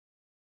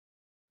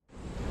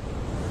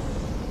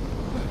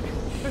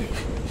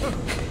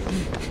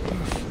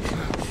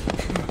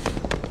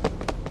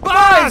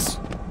Buzz!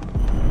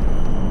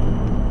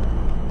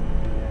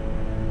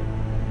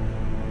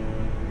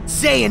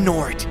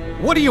 Xehanort!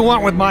 What do you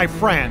want with my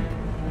friend?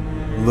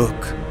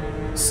 Look,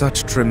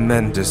 such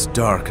tremendous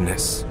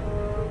darkness.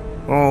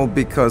 All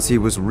because he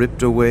was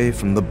ripped away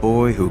from the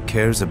boy who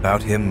cares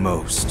about him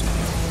most.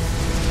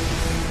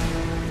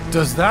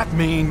 Does that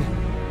mean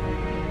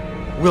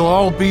we'll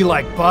all be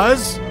like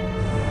Buzz?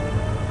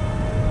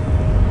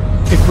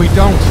 If we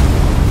don't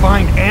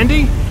find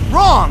Andy?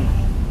 Wrong!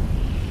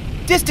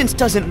 Distance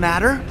doesn't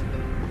matter.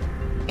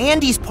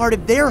 Andy's part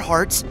of their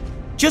hearts,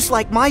 just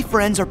like my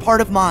friends are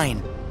part of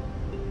mine.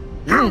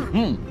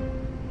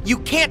 You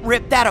can't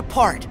rip that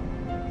apart.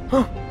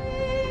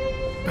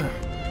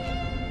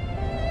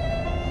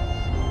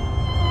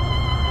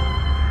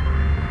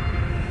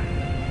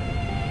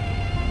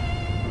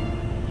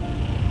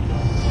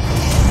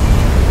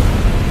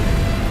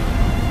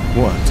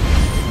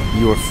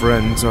 What? Your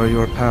friends are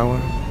your power?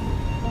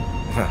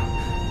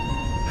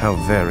 How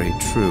very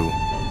true.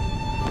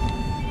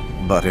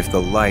 But if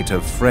the light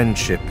of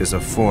friendship is a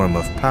form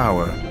of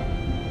power,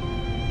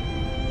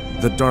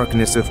 the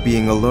darkness of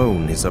being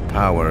alone is a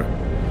power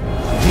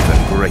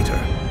even greater.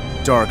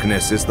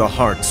 Darkness is the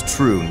heart's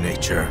true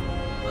nature.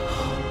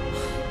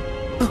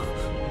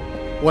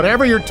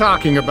 Whatever you're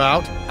talking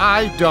about,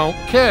 I don't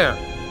care.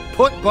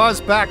 Put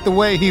Buzz back the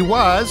way he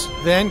was,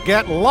 then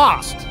get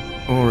lost.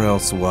 Or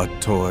else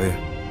what, Toy?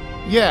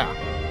 Yeah,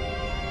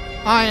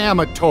 I am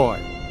a toy.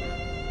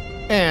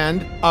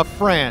 And a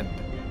friend.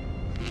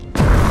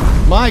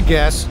 My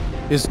guess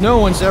is no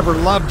one's ever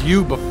loved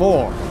you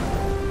before.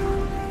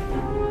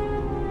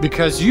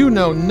 Because you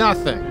know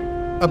nothing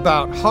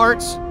about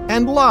hearts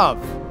and love.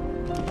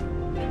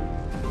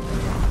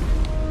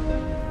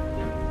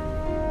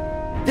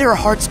 There are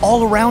hearts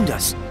all around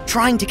us,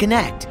 trying to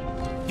connect.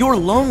 Your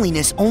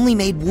loneliness only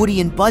made Woody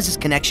and Buzz's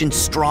connection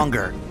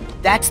stronger.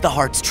 That's the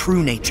heart's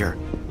true nature,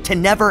 to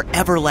never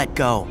ever let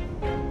go.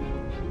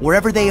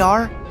 Wherever they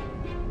are,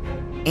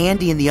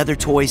 Andy and the other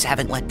toys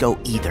haven't let go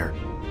either.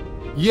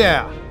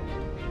 Yeah,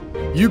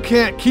 you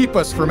can't keep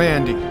us from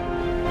Andy.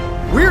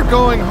 We're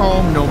going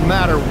home no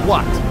matter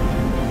what.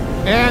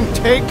 And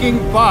taking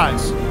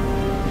Buzz.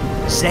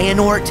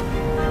 Xehanort,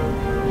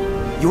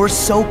 you're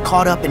so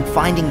caught up in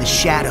finding the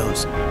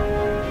shadows,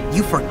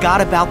 you forgot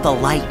about the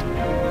light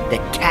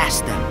that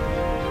cast them.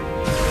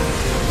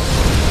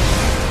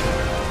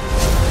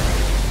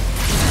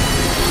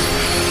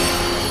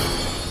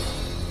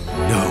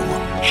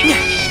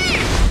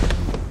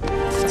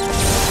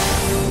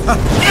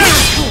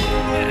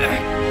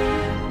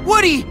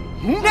 Woody!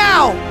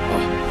 Now!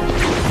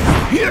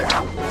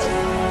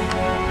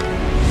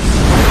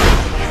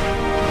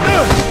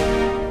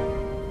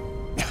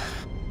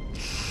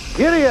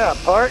 Giddy up,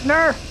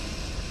 partner.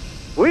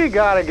 We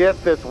gotta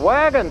get this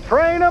wagon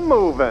train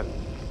a-moving.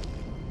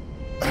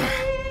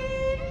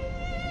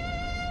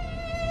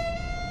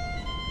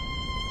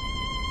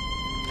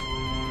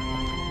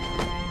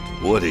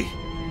 Woody.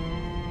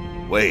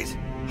 Wait,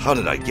 how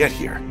did I get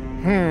here?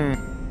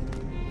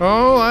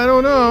 Oh, I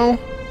don't know.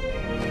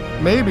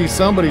 Maybe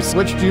somebody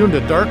switched you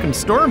into dark and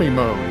stormy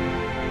mode.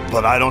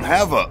 But I don't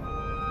have a...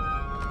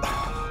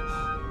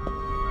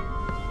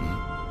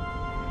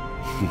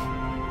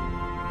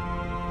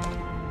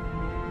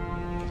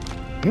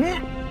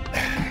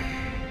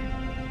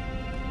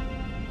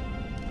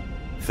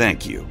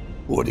 Thank you,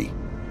 Woody.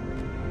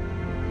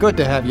 Good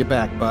to have you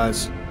back,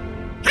 Buzz.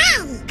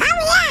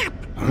 Hurry up!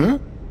 Huh?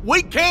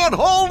 We can't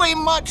hold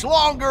him much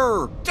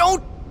longer!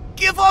 Don't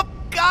give up,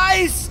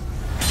 guys!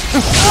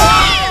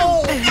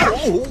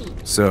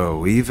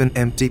 So, even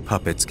empty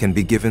puppets can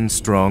be given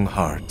strong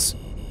hearts.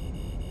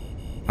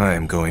 I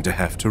am going to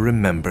have to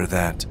remember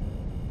that.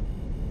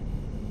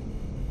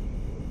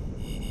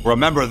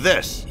 Remember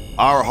this,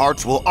 our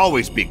hearts will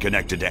always be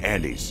connected to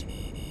Andy's.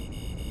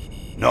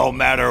 No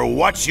matter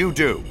what you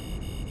do.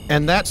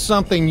 And that's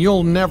something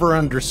you'll never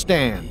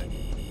understand,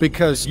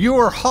 because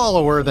you're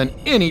hollower than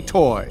any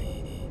toy.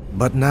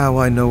 But now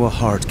I know a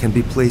heart can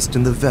be placed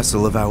in the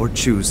vessel of our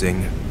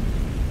choosing.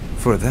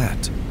 For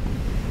that,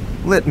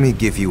 let me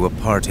give you a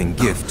parting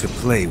gift to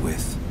play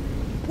with.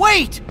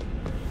 Wait!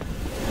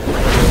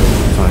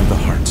 Find the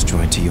heart's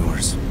joint to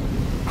yours.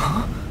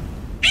 Huh?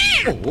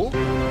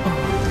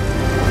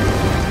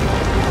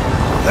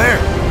 There!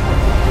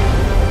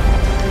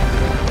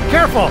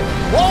 Careful!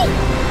 Whoa!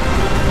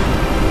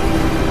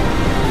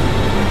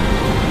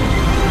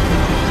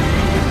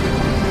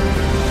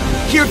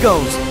 Here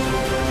goes.